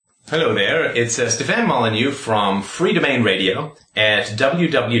Hello there, it's Stefan Molyneux from Free Domain Radio at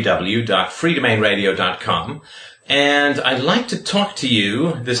www.freedomainradio.com, and I'd like to talk to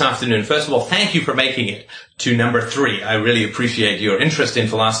you this afternoon. First of all, thank you for making it to number 3. I really appreciate your interest in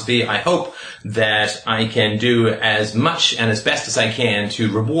philosophy. I hope that I can do as much and as best as I can to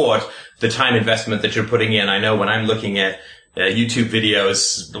reward the time investment that you're putting in. I know when I'm looking at YouTube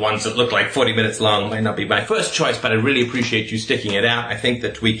videos, the ones that look like 40 minutes long might not be my first choice, but I really appreciate you sticking it out. I think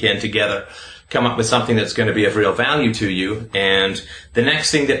that we can together come up with something that's going to be of real value to you. And the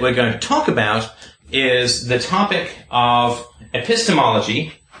next thing that we're going to talk about is the topic of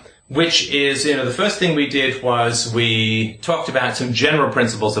epistemology, which is, the first thing we did was we talked about some general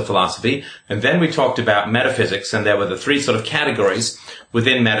principles of philosophy, and then we talked about metaphysics, and there were the 3 sort of categories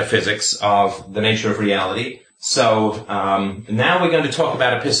within metaphysics of the nature of reality. So now we're going to talk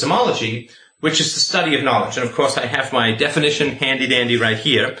about epistemology, which is the study of knowledge. And of course, I have my definition handy-dandy right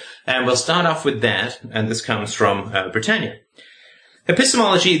here, and we'll start off with that, and this comes from Britannia.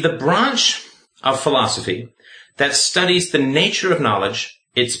 Epistemology, the branch of philosophy that studies the nature of knowledge,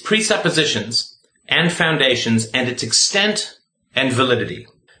 its presuppositions and foundations, and its extent and validity.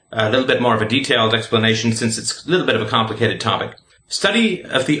 A little bit more of a detailed explanation since it's a little bit of a complicated topic. Study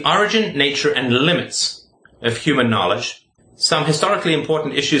of the origin, nature, and limits of human knowledge. Some historically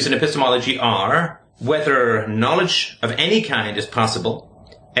important issues in epistemology are whether knowledge of any kind is possible,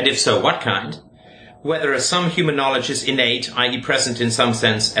 and if so, what kind, whether some human knowledge is innate, i.e. present in some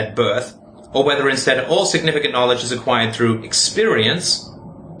sense at birth, or whether instead all significant knowledge is acquired through experience,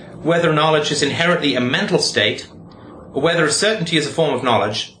 whether knowledge is inherently a mental state, or whether certainty is a form of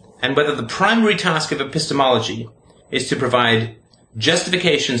knowledge, and whether the primary task of epistemology is to provide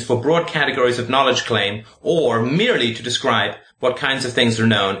justifications for broad categories of knowledge claim, or merely to describe what kinds of things are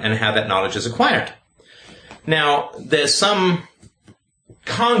known and how that knowledge is acquired. Now, there's some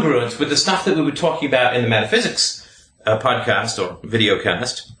congruence with the stuff that we were talking about in the metaphysics podcast or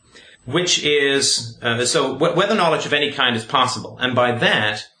videocast, which is, whether knowledge of any kind is possible. And by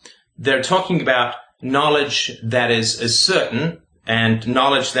that, they're talking about knowledge that is certain and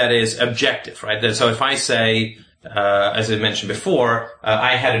knowledge that is objective, right? So if I say, as I mentioned before,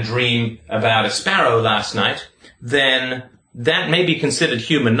 I had a dream about a sparrow last night, then that may be considered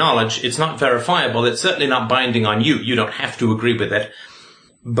human knowledge. It's not verifiable. It's certainly not binding on you. You don't have to agree with it.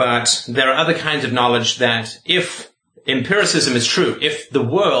 But there are other kinds of knowledge that, if empiricism is true, if the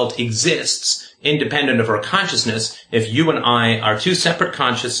world exists independent of our consciousness, if you and I are 2 separate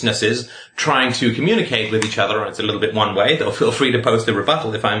consciousnesses trying to communicate with each other, it's a little bit one way, though feel free to post a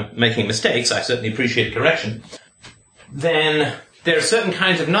rebuttal if I'm making mistakes. I certainly appreciate correction. Then there are certain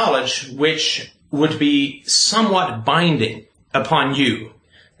kinds of knowledge which would be somewhat binding upon you.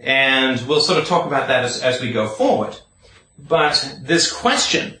 And we'll sort of talk about that as we go forward. But this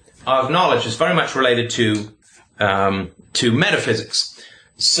question of knowledge is very much related to metaphysics.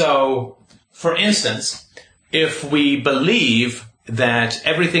 So, for instance, if we believe that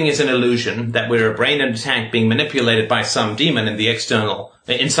everything is an illusion, that we're a brain in a tank being manipulated by some demon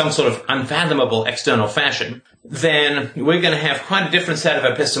in some sort of unfathomable external fashion, then we're going to have quite a different set of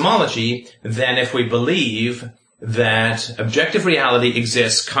epistemology than if we believe that objective reality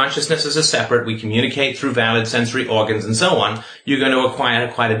exists, consciousness is separate, we communicate through valid sensory organs and so on. You're going to acquire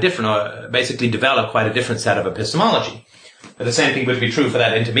quite a different, or basically develop quite a different set of epistemology. But the same thing would be true for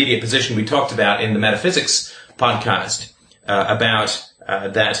that intermediate position we talked about in the metaphysics podcast, about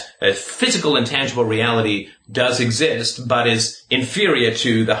that physical and tangible reality does exist, but is inferior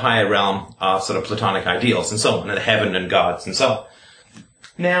to the higher realm of sort of Platonic ideals and so on, and heaven and gods and so on.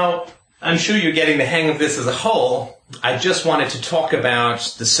 Now, I'm sure you're getting the hang of this as a whole. I just wanted to talk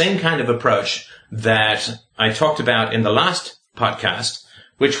about the same kind of approach that I talked about in the last podcast,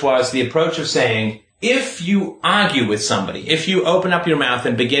 which was the approach of saying, if you argue with somebody, if you open up your mouth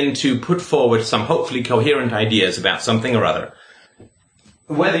and begin to put forward some hopefully coherent ideas about something or other,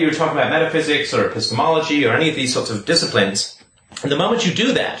 whether you're talking about metaphysics or epistemology or any of these sorts of disciplines, the moment you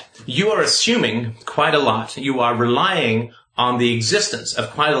do that, you are assuming quite a lot. You are relying on the existence of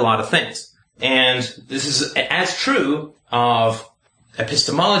quite a lot of things. And this is as true of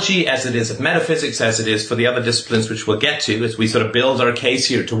epistemology as it is of metaphysics, as it is for the other disciplines which we'll get to as we sort of build our case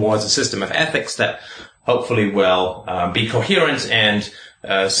here towards a system of ethics that hopefully will be coherent and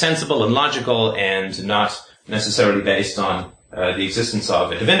sensible and logical and not necessarily based on the existence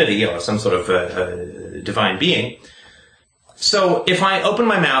of a divinity or some sort of divine being. So if I open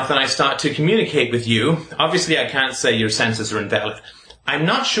my mouth and I start to communicate with you, obviously I can't say your senses are invalid. I'm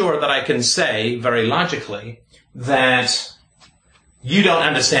not sure that I can say very logically that you don't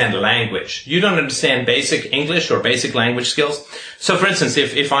understand language. You don't understand basic English or basic language skills. So, for instance,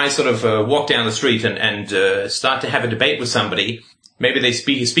 if I sort of walk down the street and start to have a debate with somebody, maybe they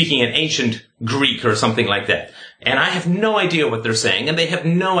speaking in ancient Greek or something like that, and I have no idea what they're saying, and they have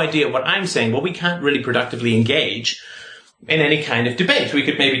no idea what I'm saying, well, we can't really productively engage in any kind of debate. We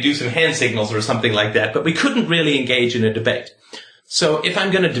could maybe do some hand signals or something like that, but we couldn't really engage in a debate. So if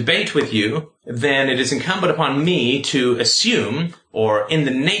I'm going to debate with you, then it is incumbent upon me to assume, or in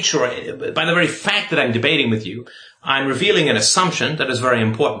the nature, by the very fact that I'm debating with you, I'm revealing an assumption that is very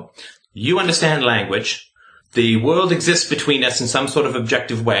important. You understand language. The world exists between us in some sort of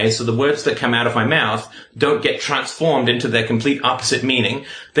objective way, so the words that come out of my mouth don't get transformed into their complete opposite meaning,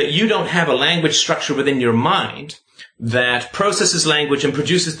 that you don't have a language structure within your mind that processes language and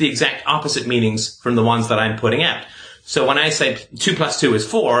produces the exact opposite meanings from the ones that I'm putting out. So when I say 2 plus 2 is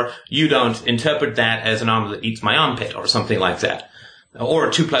 4, you don't interpret that as an omelet eats my armpit or something like that.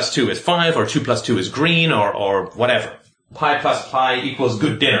 Or 2 plus 2 is 5, or 2 plus 2 is green, or whatever. Pi plus pi equals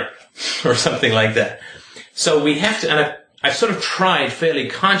good dinner, or something like that. So we have to, and I've sort of tried fairly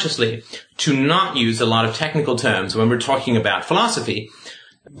consciously to not use a lot of technical terms when we're talking about philosophy.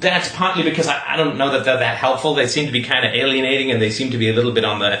 That's partly because I don't know that they're that helpful. They seem to be kind of alienating, and they seem to be a little bit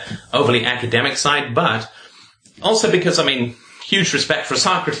on the overly academic side, but also because, huge respect for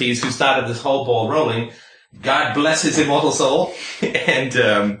Socrates, who started this whole ball rolling. God bless his immortal soul.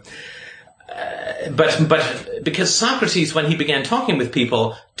 And, but because Socrates, when he began talking with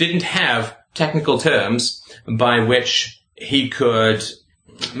people, didn't have technical terms by which he could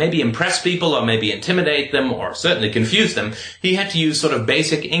maybe impress people or maybe intimidate them or certainly confuse them. He had to use sort of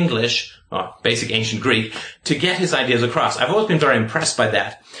basic English, or basic ancient Greek, to get his ideas across. I've always been very impressed by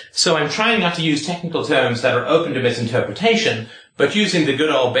that. So I'm trying not to use technical terms that are open to misinterpretation, but using the good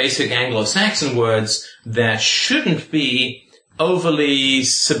old basic Anglo-Saxon words that shouldn't be overly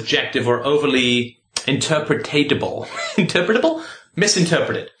subjective or overly interpretable. Interpretable?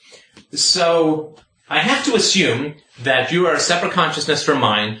 Misinterpreted. So I have to assume that you are a separate consciousness from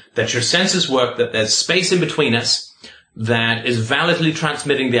mine, that your senses work, that there's space in between us that is validly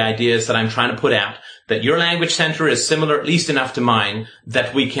transmitting the ideas that I'm trying to put out, that your language center is similar, at least enough to mine,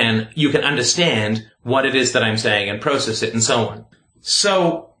 that you can understand what it is that I'm saying and process it and so on.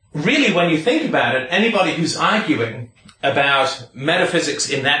 So really, when you think about it, anybody who's arguing about metaphysics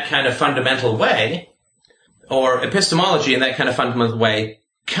in that kind of fundamental way, or epistemology in that kind of fundamental way,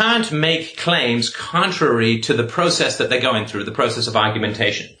 can't make claims contrary to the process that they're going through, the process of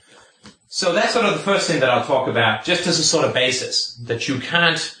argumentation. So that's sort of the first thing that I'll talk about, just as a sort of basis, that you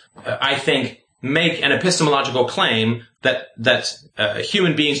can't, I think, make an epistemological claim that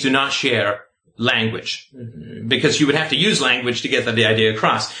human beings do not share language, because you would have to use language to get the idea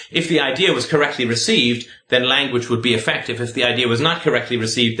across. If the idea was correctly received, then language would be effective. If the idea was not correctly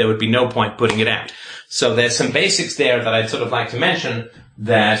received, there would be no point putting it out. So there's some basics there that I'd sort of like to mention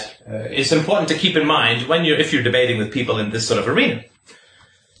that it's important to keep in mind if you're debating with people in this sort of arena.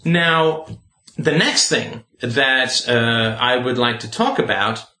 Now, the next thing that I would like to talk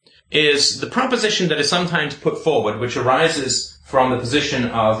about is the proposition that is sometimes put forward, which arises from the position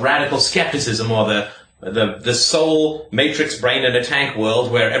of radical skepticism, or the soul matrix brain in a tank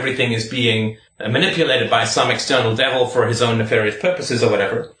world where everything is being manipulated by some external devil for his own nefarious purposes or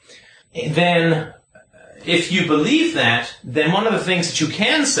whatever. Then, if you believe that, then one of the things that you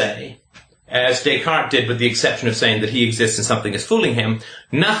can say, as Descartes did with the exception of saying that he exists and something is fooling him,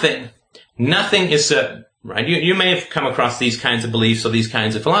 nothing is certain, right? You may have come across these kinds of beliefs or these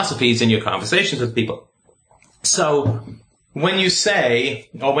kinds of philosophies in your conversations with people. So, when you say,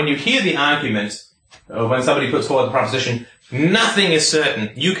 or when you hear the argument, or when somebody puts forward the proposition, nothing is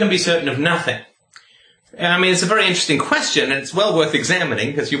certain, you can be certain of nothing. It's a very interesting question, and it's well worth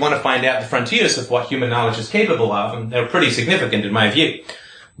examining, because you want to find out the frontiers of what human knowledge is capable of, and they're pretty significant in my view.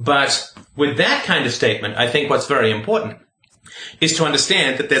 But with that kind of statement, I think what's very important is to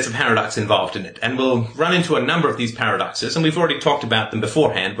understand that there's a paradox involved in it. And we'll run into a number of these paradoxes, and we've already talked about them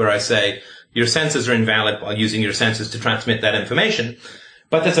beforehand, where I say your senses are invalid while using your senses to transmit that information.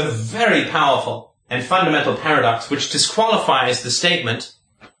 But there's a very powerful and fundamental paradox which disqualifies the statement,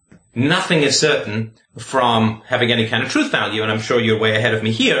 nothing is certain, from having any kind of truth value, and I'm sure you're way ahead of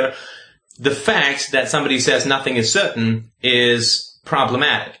me here. The fact that somebody says nothing is certain is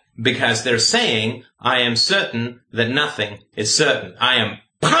problematic, because they're saying, I am certain that nothing is certain. I am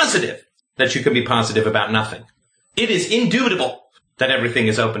positive that you can be positive about nothing. It is indubitable that everything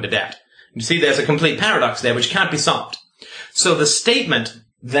is open to doubt. You see, there's a complete paradox there which can't be solved. So the statement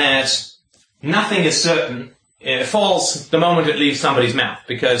that nothing is certain falls the moment it leaves somebody's mouth,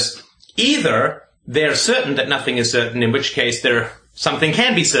 because either they're certain that nothing is certain, in which case they're something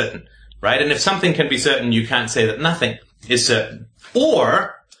can be certain, right? And if something can be certain, you can't say that nothing is certain.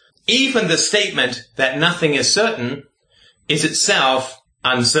 Or even the statement that nothing is certain is itself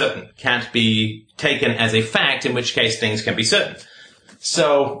uncertain, can't be taken as a fact, in which case things can be certain.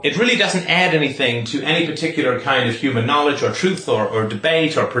 So it really doesn't add anything to any particular kind of human knowledge or truth or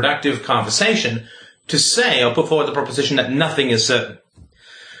debate or productive conversation to say or put forward the proposition that nothing is certain.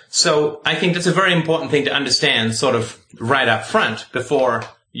 So I think that's a very important thing to understand sort of right up front before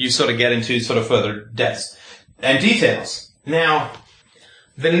you sort of get into sort of further depths and details. Now,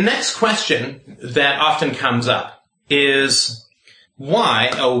 the next question that often comes up is why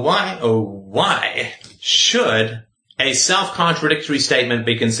should a self-contradictory statement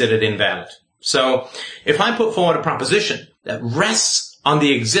be considered invalid? So if I put forward a proposition that rests on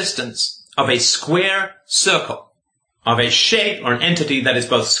the existence of a square circle, of a shape or an entity that is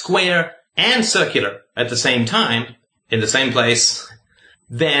both square and circular at the same time, in the same place,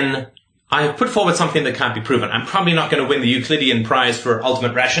 then I have put forward something that can't be proven. I'm probably not going to win the Euclidean prize for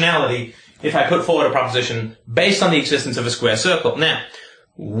ultimate rationality if I put forward a proposition based on the existence of a square circle. Now,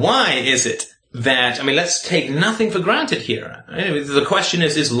 why is it that, let's take nothing for granted here. The question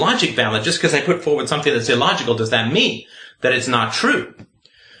is logic valid? Just because I put forward something that's illogical, does that mean that it's not true?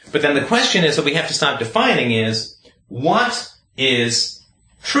 But then the question is that we have to start defining is, what is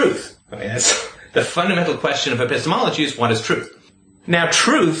truth? That's the fundamental question of epistemology is, what is truth? Now,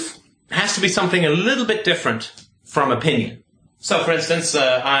 truth has to be something a little bit different from opinion. So, for instance,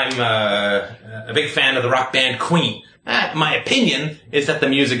 I'm a big fan of the rock band Queen. My opinion is that the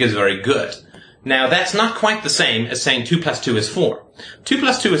music is very good. Now, that's not quite the same as saying 2 plus 2 is 4. 2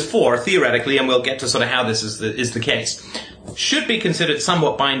 plus 2 is 4, theoretically, and we'll get to sort of how this is the case, should be considered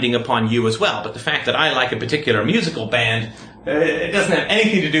somewhat binding upon you as well. But the fact that I like a particular musical band, it doesn't have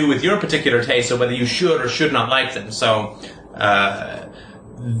anything to do with your particular taste or whether you should or should not like them. So,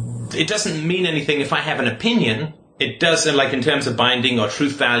 it doesn't mean anything if I have an opinion. It does, like in terms of binding or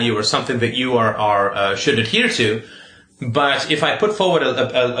truth value or something that you should adhere to. But if I put forward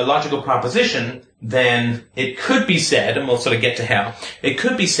a logical proposition, then it could be said, and we'll sort of get to how, it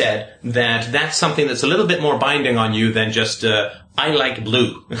could be said that that's something that's a little bit more binding on you than just, I like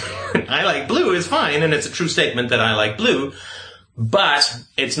blue. I like blue is fine, and it's a true statement that I like blue, but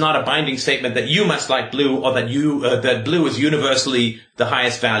it's not a binding statement that you must like blue or that that blue is universally the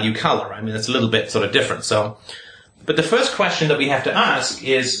highest value color. It's a little bit sort of different. So, but the first question that we have to ask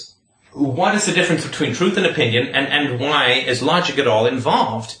is, what is the difference between truth and opinion, and why is logic at all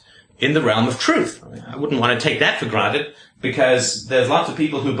involved in the realm of truth? I wouldn't want to take that for granted, because there's lots of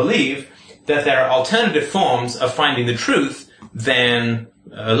people who believe that there are alternative forms of finding the truth than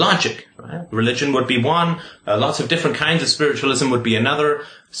logic. Right? Religion would be one, lots of different kinds of spiritualism would be another,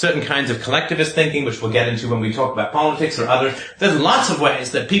 certain kinds of collectivist thinking, which we'll get into when we talk about politics or others. There's lots of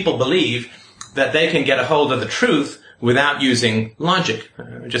ways that people believe that they can get a hold of the truth without using logic.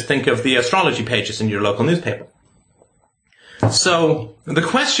 Just think of the astrology pages in your local newspaper. So the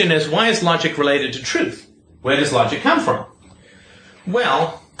question is, why is logic related to truth? Where does logic come from?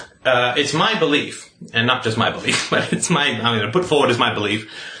 Well, it's my belief, and not just my belief, but I'm going to put forward as my belief,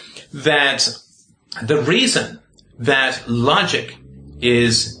 that the reason that logic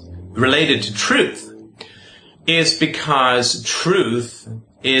is related to truth is because truth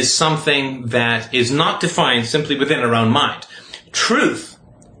is something that is not defined simply within our own mind. Truth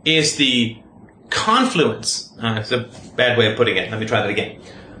is the confluence. It's a bad way of putting it. Let me try that again.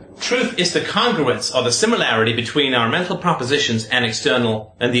 Truth is the congruence or the similarity between our mental propositions and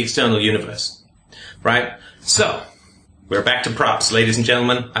the external universe. Right? So, we're back to props, ladies and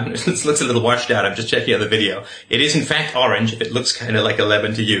gentlemen. This looks a little washed out. I'm just checking out the video. It is in fact orange. If it looks kind of like a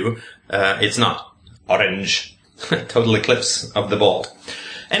lemon to you, it's not. Orange. Total eclipse of the bald.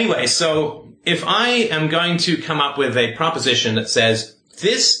 Anyway, so if I am going to come up with a proposition that says,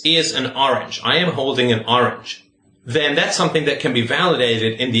 this is an orange, I am holding an orange, then that's something that can be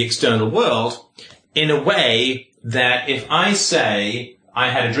validated in the external world in a way that if I say, I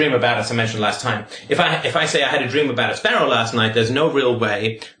had a dream about, as I mentioned last time, if I say I had a dream about a sparrow last night, there's no real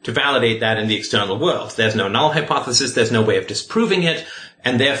way to validate that in the external world. There's no null hypothesis, there's no way of disproving it,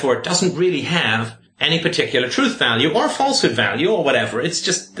 and therefore it doesn't really have any particular truth value or falsehood value or whatever. It's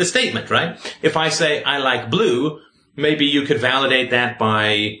just the statement, right? If I say I like blue, maybe you could validate that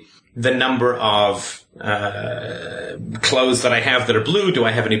by the number of clothes that I have that are blue. Do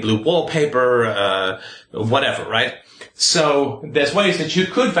I have any blue wallpaper? Whatever, right? So there's ways that you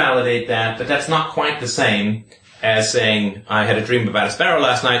could validate that, but that's not quite the same as saying I had a dream about a sparrow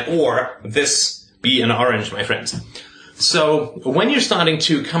last night, or this be an orange, my friends. So when you're starting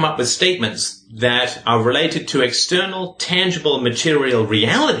to come up with statements that are related to external, tangible, material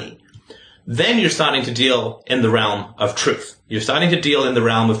reality, then you're starting to deal in the realm of truth. You're starting to deal in the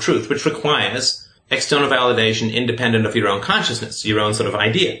realm of truth, which requires external validation independent of your own consciousness, your own sort of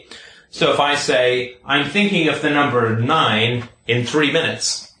idea. So if I say, I'm thinking of the number 9 in 3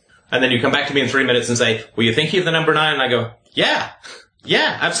 minutes, and then you come back to me in 3 minutes and say, were you thinking of the number 9? And I go, yeah,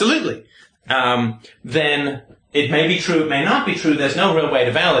 absolutely. Then it may be true, it may not be true. There's no real way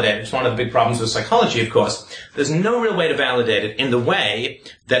to validate it. It's one of the big problems with psychology, of course. There's no real way to validate it in the way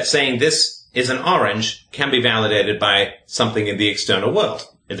that saying this is an orange can be validated by something in the external world.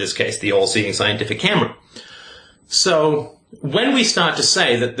 In this case, the all-seeing scientific camera. So when we start to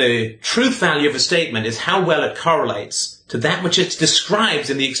say that the truth value of a statement is how well it correlates to that which it describes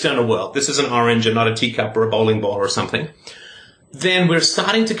in the external world, this is an orange and not a teacup or a bowling ball or something, then we're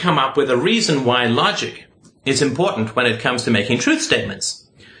starting to come up with a reason why logic is important when it comes to making truth statements.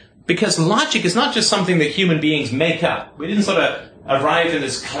 Because logic is not just something that human beings make up. We didn't sort of arrive in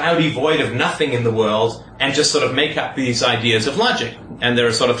this cloudy void of nothing in the world and just sort of make up these ideas of logic. And there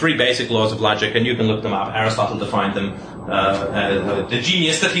are sort of 3 basic laws of logic, and you can look them up. Aristotle defined them, the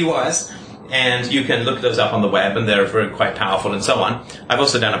genius that he was. And you can look those up on the web, and they're very quite powerful and so on. I've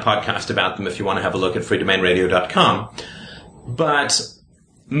also done a podcast about them if you want to have a look at freedomainradio.com. But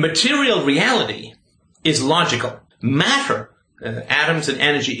material reality is logical. Matter, atoms and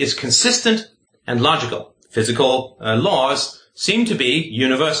energy, is consistent and logical. Physical laws seem to be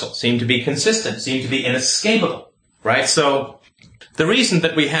universal, seem to be consistent, seem to be inescapable, right? So the reason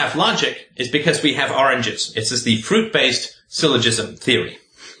that we have logic is because we have oranges. It's just the fruit-based syllogism theory.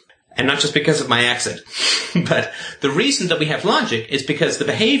 And not just because of my accent. But the reason that we have logic is because the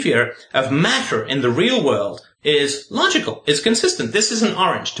behavior of matter in the real world is logical, is consistent. This is an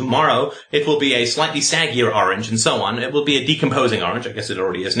orange. Tomorrow it will be a slightly saggier orange and so on. It will be a decomposing orange. I guess it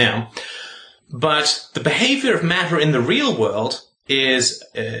already is now. But the behavior of matter in the real world is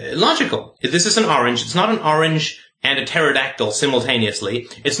logical. This is an orange. It's not an orange and a pterodactyl simultaneously.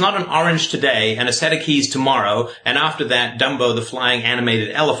 It's not an orange today and a set of keys tomorrow, and after that, Dumbo the flying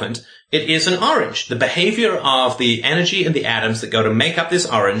animated elephant. It is an orange. The behavior of the energy in the atoms that go to make up this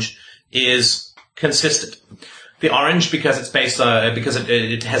orange is consistent. The orange, because it's based because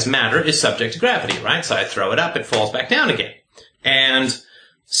it has matter, is subject to gravity, right? So I throw it up, it falls back down again. And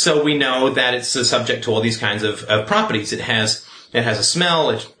so we know that it's subject to all these kinds of properties. It has a smell,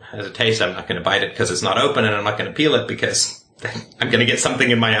 it has a taste. I'm not going to bite it because it's not open, and I'm not going to peel it because I'm going to get something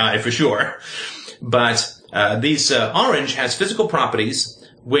in my eye for sure. But these orange has physical properties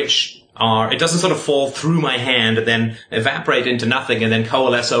which it doesn't sort of fall through my hand and then evaporate into nothing and then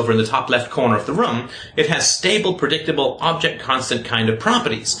coalesce over in the top left corner of the room. It has stable, predictable, object constant kind of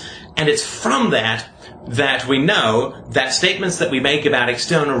properties. And it's from that we know that statements that we make about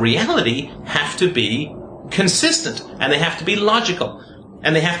external reality have to be consistent, and they have to be logical,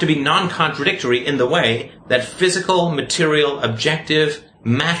 and they have to be non-contradictory in the way that physical, material, objective,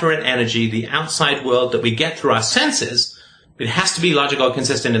 matter and energy, the outside world that we get through our senses, it has to be logical and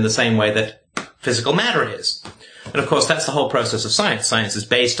consistent in the same way that physical matter is. And of course, that's the whole process of science. Science is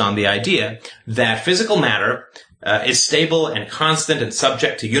based on the idea that physical matter is stable and constant and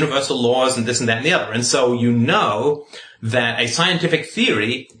subject to universal laws and this and that and the other. And so you know that a scientific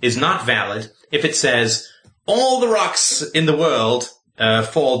theory is not valid if it says all the rocks in the world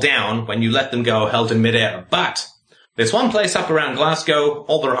fall down when you let them go held in midair. But there's one place up around Glasgow,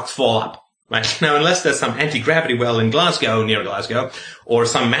 all the rocks fall up. Right? Now, unless there's some anti-gravity well in Glasgow, near Glasgow, or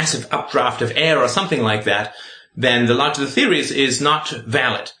some massive updraft of air or something like that, then the logic of the theory is not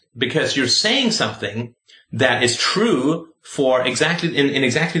valid, because you're saying something that is true for exactly in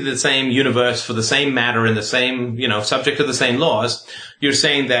exactly the same universe, for the same matter, in the same, subject to the same laws. You're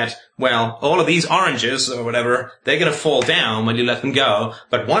saying that, well, all of these oranges or whatever, they're going to fall down when you let them go,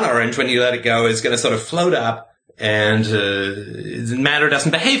 but one orange, when you let it go, is going to sort of float up. And matter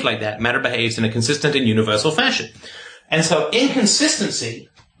doesn't behave like that. Matter behaves in a consistent and universal fashion. And so inconsistency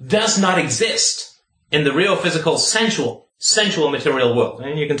does not exist in the real physical, sensual material world.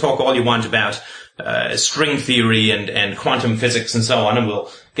 And you can talk all you want about string theory and quantum physics and so on, and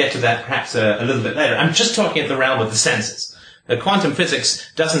we'll get to that perhaps a little bit later. I'm just talking at the realm of the senses. Quantum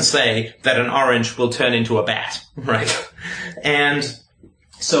physics doesn't say that an orange will turn into a bat, right? And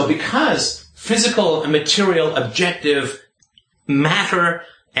so because physical and material objective matter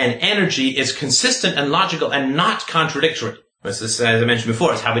and energy is consistent and logical and not contradictory. As I mentioned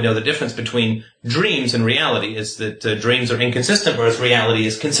before, it's how we know the difference between dreams and reality, is that dreams are inconsistent, whereas reality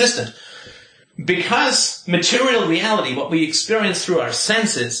is consistent. Because material reality, what we experience through our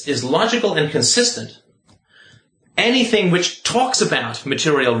senses, is logical and consistent, anything which talks about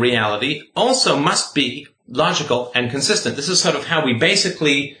material reality also must be logical and consistent. This is sort of how we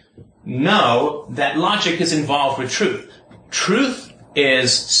basically know that logic is involved with truth. Truth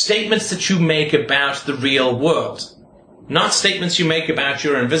is statements that you make about the real world, not statements you make about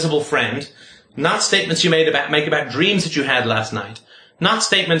your invisible friend, not statements you make about dreams that you had last night, not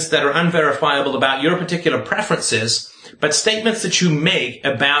statements that are unverifiable about your particular preferences, but statements that you make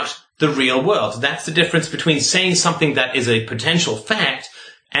about the real world. That's the difference between saying something that is a potential fact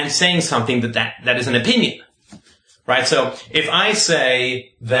and saying something that is an opinion. Right? So if I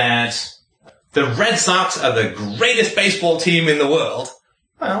say that the Red Sox are the greatest baseball team in the world,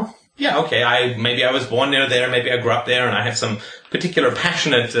 well, yeah, okay, maybe I was born near there, maybe I grew up there, and I have some particular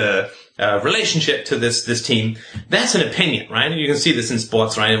passionate relationship to this team. That's an opinion, right? You can see this in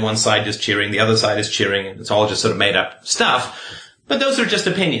sports, right? And one side is cheering, the other side is cheering, and it's all just sort of made up stuff. But those are just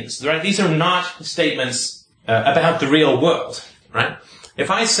opinions, right? These are not statements about the real world, right? If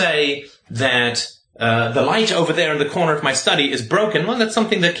I say that the light over there in the corner of my study is broken, well, that's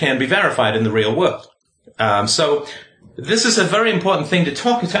something that can be verified in the real world. So this is a very important thing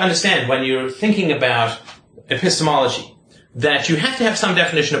to understand when you're thinking about epistemology, that you have to have some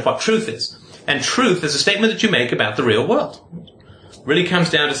definition of what truth is. And truth is a statement that you make about the real world. It really comes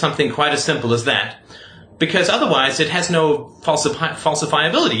down to something quite as simple as that. Because otherwise it has no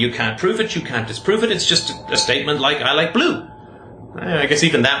falsifiability. You can't prove it, you can't disprove it. It's just a statement like, I like blue. I guess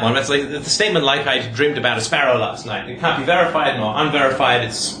even that one, it's like the statement like I dreamed about a sparrow last night. It can't be verified nor unverified.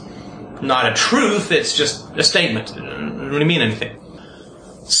 It's not a truth, it's just a statement. It doesn't really mean anything.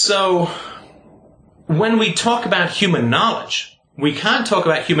 So, when we talk about human knowledge, we can't talk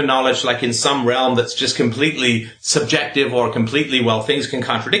about human knowledge like in some realm that's just completely subjective or completely, well, things can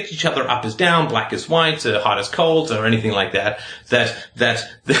contradict each other, up is down, black is white, hot is cold, or anything like that. That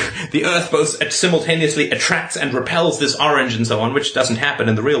the earth both simultaneously attracts and repels this orange and so on, which doesn't happen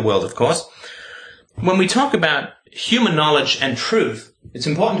in the real world, of course. When we talk about human knowledge and truth, it's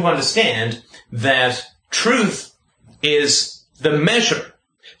important to understand that truth is the measure.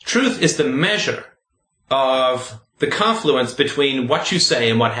 Truth is the measure of the confluence between what you say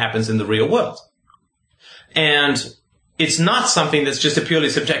and what happens in the real world. And it's not something that's just a purely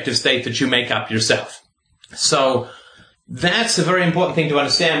subjective state that you make up yourself. So that's a very important thing to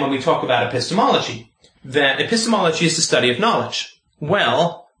understand when we talk about epistemology, that epistemology is the study of knowledge.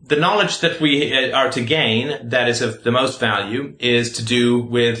 Well, the knowledge that we are to gain that is of the most value is to do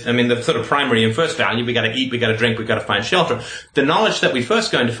with, the sort of primary and first value. We got to eat, we got to drink, we got to find shelter. The knowledge that we're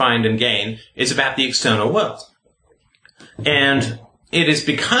first going to find and gain is about the external world. And it is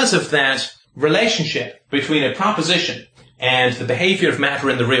because of that relationship between a proposition and the behavior of matter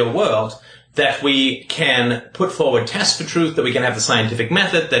in the real world that we can put forward tests for truth, that we can have the scientific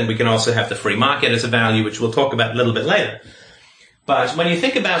method, then we can also have the free market as a value, which we'll talk about a little bit later. But when you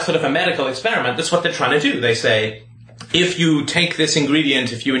think about sort of a medical experiment, that's what they're trying to do. They say, if you take this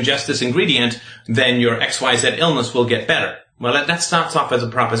ingredient, if you ingest this ingredient, then your XYZ illness will get better. Well, that starts off as a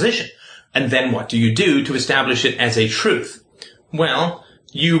proposition. And then what do you do to establish it as a truth? Well,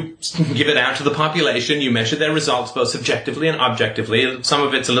 you give it out to the population, you measure their results both subjectively and objectively. Some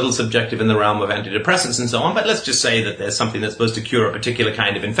of it's a little subjective in the realm of antidepressants and so on, but let's just say that there's something that's supposed to cure a particular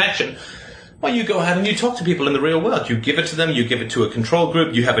kind of infection. Well, you go ahead and you talk to people in the real world. You give it to them, you give it to a control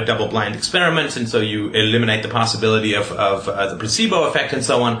group, you have a double-blind experiment, and so you eliminate the possibility of the placebo effect and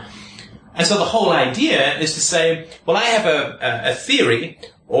so on. And so the whole idea is to say, well, I have a theory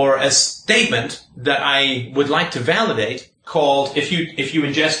or a statement that I would like to validate called, if you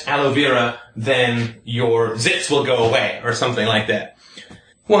ingest aloe vera, then your zits will go away, or something like that.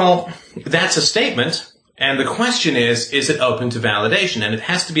 Well, that's a statement. And the question is it open to validation? And it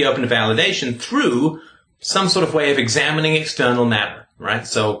has to be open to validation through some sort of way of examining external matter, right?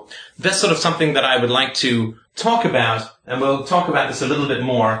 So that's sort of something that I would like to talk about, and we'll talk about this a little bit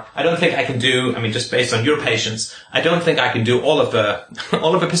more. I don't think I can do, just based on your patience, I don't think I can do all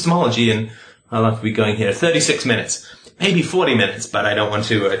of epistemology in, I'll have to be going here, 36 minutes, maybe 40 minutes, but I don't want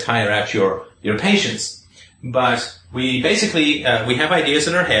to tire out your patience. But we basically, we have ideas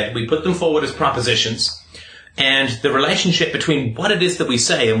in our head, we put them forward as propositions, and the relationship between what it is that we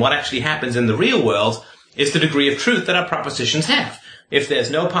say and what actually happens in the real world is the degree of truth that our propositions have. If there's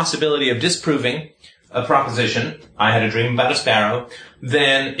no possibility of disproving a proposition, I had a dream about a sparrow,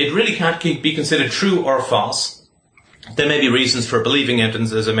 then it really can't be considered true or false. There may be reasons for believing it,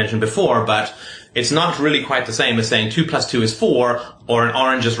 as I mentioned before, but it's not really quite the same as saying 2 + 2 is 4, or an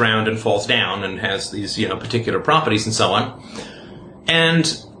orange is round and falls down and has these, particular properties and so on. And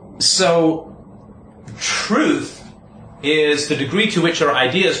so truth is the degree to which our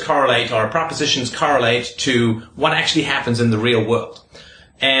ideas correlate, our propositions correlate to what actually happens in the real world.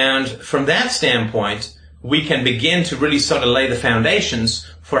 And from that standpoint, we can begin to really sort of lay the foundations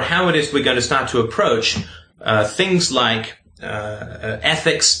for how it is we're going to start to approach things like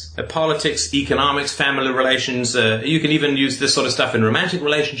ethics, politics, economics, family relations. You can even use this sort of stuff in romantic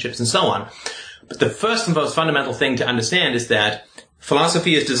relationships and so on. But the first and most fundamental thing to understand is that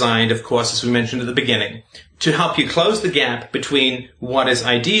philosophy is designed, of course, as we mentioned at the beginning, to help you close the gap between what is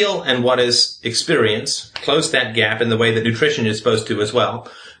ideal and what is experience, close that gap in the way that nutrition is supposed to as well,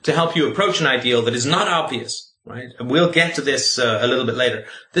 to help you approach an ideal that is not obvious, right? And we'll get to this a little bit later.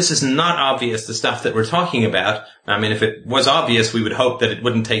 This is not obvious, the stuff that we're talking about. I mean, if it was obvious, we would hope that it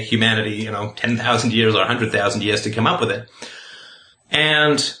wouldn't take humanity, 10,000 years or 100,000 years to come up with it.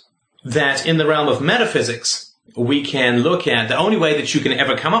 And that in the realm of metaphysics, we can look at the only way that you can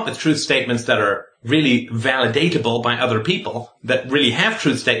ever come up with truth statements that are really validatable by other people, that really have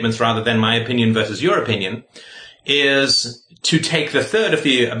truth statements rather than my opinion versus your opinion, is to take the third of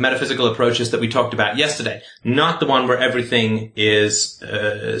the metaphysical approaches that we talked about yesterday, not the one where everything is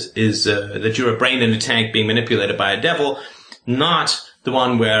that you're a brain in a tank being manipulated by a devil, not the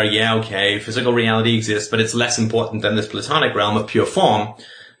one where, physical reality exists, but it's less important than this Platonic realm of pure form.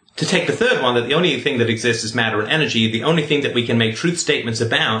 To take the third one, that the only thing that exists is matter and energy, the only thing that we can make truth statements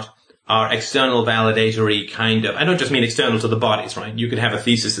about are external validatory kind of, I don't just mean external to the bodies, right? You could have a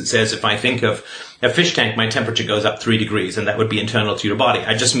thesis that says if I think of a fish tank, my temperature goes up 3 degrees, and that would be internal to your body.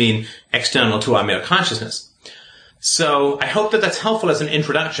 I just mean external to our mere consciousness. So I hope that that's helpful as an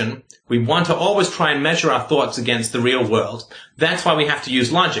introduction. We want to always try and measure our thoughts against the real world. That's why we have to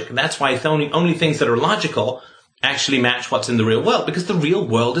use logic. That's why it's only things that are logical actually match what's in the real world, because the real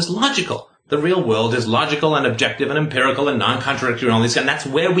world is logical. The real world is logical and objective and empirical and non-contradictory and all this, and that's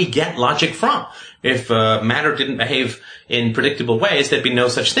where we get logic from. If matter didn't behave in predictable ways, there'd be no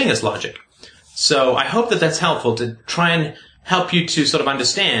such thing as logic. So I hope that that's helpful to try and help you to sort of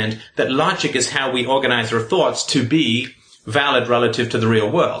understand that logic is how we organize our thoughts to be valid relative to the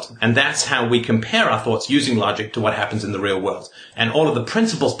real world. And that's how we compare our thoughts using logic to what happens in the real world. And all of the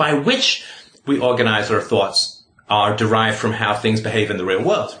principles by which we organize our thoughts are derived from how things behave in the real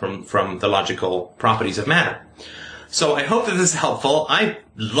world, from the logical properties of matter. So I hope that this is helpful. I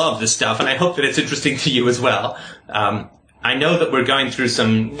love this stuff, and I hope that it's interesting to you as well. I know that we're going through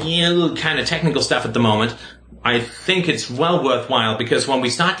some kind of technical stuff at the moment. I think it's well worthwhile, because when we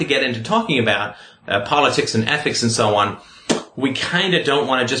start to get into talking about politics and ethics and so on, we kind of don't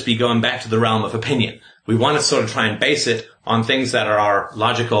want to just be going back to the realm of opinion. We want to sort of try and base it on things that are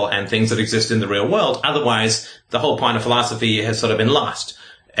logical and things that exist in the real world. Otherwise, the whole point of philosophy has sort of been lost.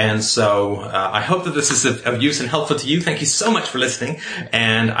 And so I hope that this is of use and helpful to you. Thank you so much for listening,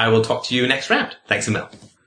 and I will talk to you next round. Thanks a mil.